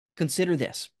Consider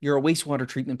this. You're a wastewater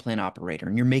treatment plant operator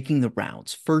and you're making the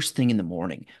rounds first thing in the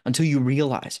morning until you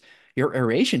realize your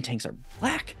aeration tanks are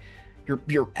black.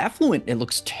 Your effluent, it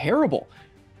looks terrible.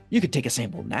 You could take a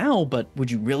sample now, but would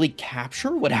you really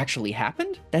capture what actually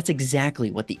happened? That's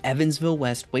exactly what the Evansville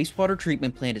West Wastewater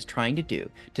Treatment Plant is trying to do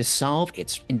to solve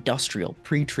its industrial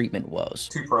pre-treatment woes.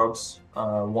 Two probes,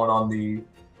 one on the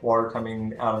water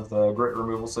coming out of the grit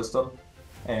removal system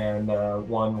and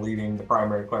one leaving the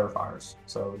primary clarifiers.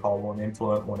 So we call one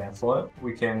influent, one effluent.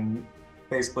 We can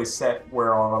basically set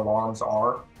where our alarms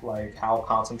are, like how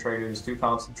concentrated is too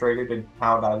concentrated and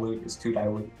how dilute is too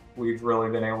dilute. We've really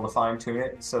been able to fine tune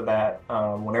it so that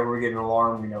whenever we get an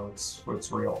alarm, we know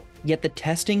it's real. Yet the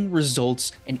testing,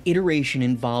 results, and iteration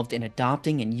involved in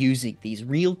adopting and using these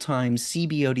real-time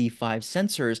CBOD5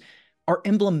 sensors are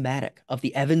emblematic of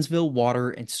the Evansville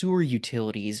Water and Sewer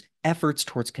Utilities' efforts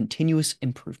towards continuous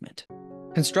improvement.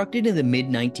 Constructed in the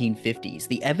mid-1950s,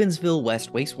 the Evansville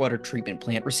West Wastewater Treatment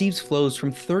Plant receives flows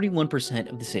from 31%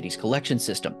 of the city's collection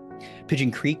system. Pigeon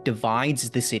Creek divides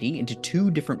the city into two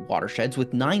different watersheds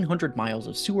with 900 miles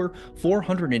of sewer,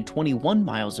 421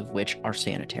 miles of which are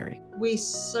sanitary. We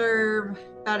serve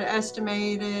about an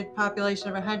estimated population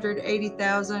of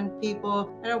 180,000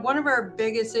 people. And one of our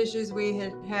biggest issues we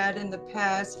had in the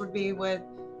past would be with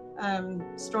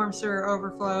storm sewer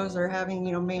overflows or having,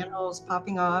 manholes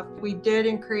popping off. We did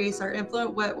increase our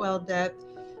influent wet well depth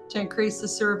to increase the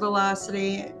sewer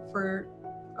velocity for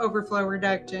overflow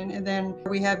reduction. And then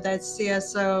we have that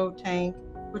CSO tank,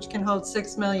 which can hold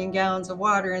 6 million gallons of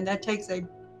water, and that takes a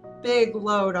big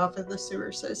load off of the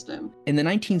sewer system. In the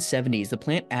 1970s, the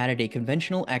plant added a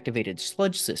conventional activated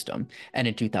sludge system, and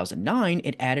in 2009,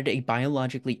 it added a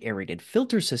biologically aerated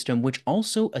filter system, which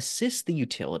also assists the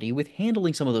utility with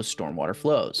handling some of those stormwater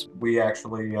flows. We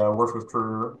actually worked with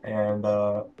Crew and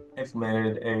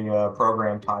implemented a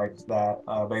program type that,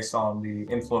 based on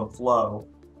the influent flow,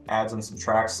 adds and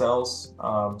subtracts cells.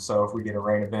 So if we get a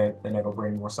rain event, then it'll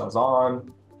bring more cells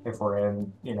on. If we're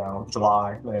in,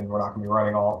 July, then we're not going to be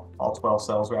running all 12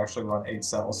 cells. We actually run 8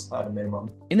 cells at a minimum.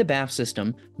 In the BAF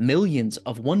system, millions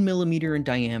of 1 millimeter in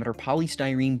diameter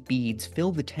polystyrene beads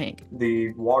fill the tank.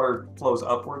 The water flows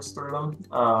upwards through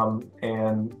them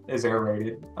and is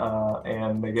aerated,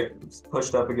 and they get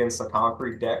pushed up against a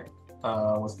concrete deck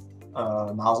with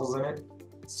nozzles in it.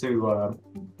 So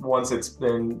once it's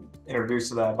been introduced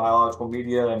to that biological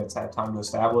media and it's had time to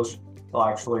establish, they'll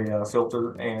actually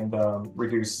filter and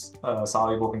reduce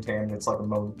soluble contaminants like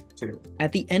ammonia too.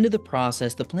 At the end of the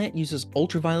process, the plant uses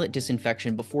ultraviolet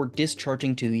disinfection before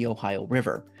discharging to the Ohio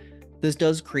River. This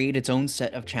does create its own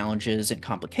set of challenges and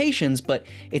complications, but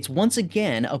it's once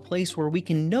again a place where we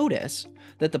can notice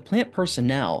that the plant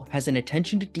personnel has an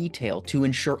attention to detail to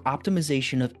ensure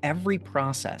optimization of every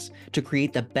process to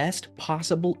create the best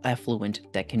possible effluent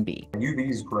that can be. UV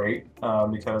is great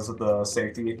because of the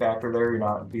safety factor there. You're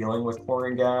not dealing with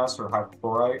chlorine gas or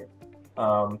hypochlorite.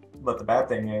 But the bad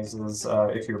thing is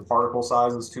if your particle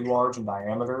size is too large in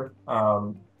diameter,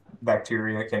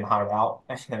 bacteria can hide out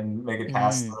and make it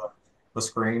past the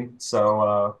screen.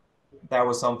 So that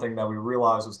was something that we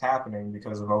realized was happening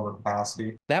because of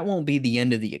overcapacity. That won't be the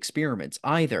end of the experiments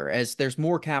either, as there's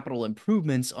more capital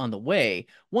improvements on the way,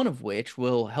 one of which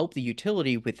will help the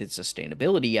utility with its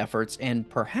sustainability efforts and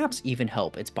perhaps even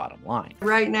help its bottom line.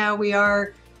 Right now we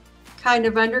are kind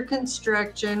of under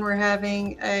construction. We're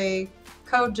having a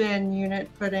cogen unit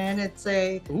put in. It's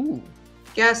a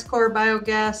gas core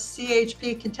biogas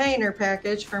CHP container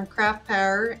package from Craft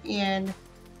Power, and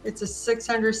it's a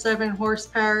 607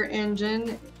 horsepower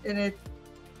engine, and I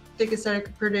think it said it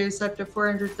could produce up to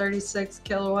 436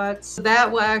 kilowatts.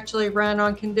 That will actually run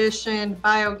on conditioned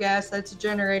biogas that's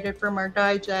generated from our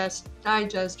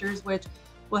digesters, which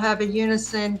will have a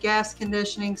unison gas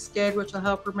conditioning skid, which will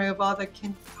help remove all the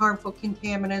harmful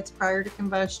contaminants prior to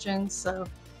combustion. So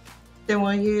then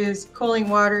we'll use cooling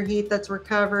water heat that's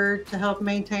recovered to help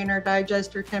maintain our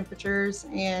digester temperatures,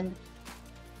 and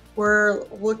we're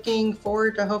looking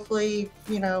forward to hopefully,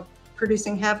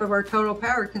 producing half of our total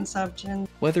power consumption.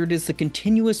 Whether it is the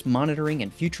continuous monitoring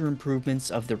and future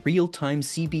improvements of the real-time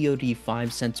CBOD5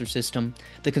 sensor system,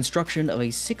 the construction of a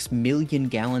 6 million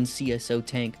gallon CSO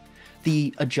tank,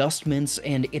 the adjustments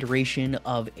and iteration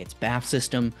of its BAF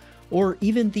system, or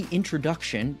even the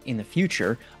introduction, in the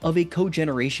future, of a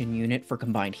cogeneration unit for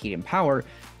combined heat and power,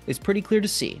 it's pretty clear to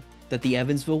see that the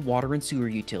Evansville Water and Sewer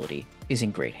Utility is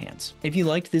in great hands. If you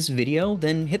liked this video,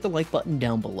 then hit the like button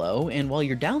down below, and while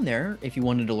you're down there, if you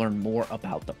wanted to learn more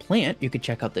about the plant, you could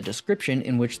check out the description,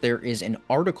 in which there is an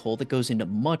article that goes into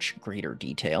much greater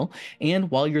detail,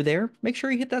 and while you're there, make sure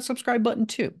you hit that subscribe button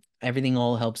too. Everything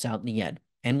all helps out in the end,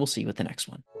 and we'll see you with the next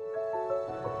one.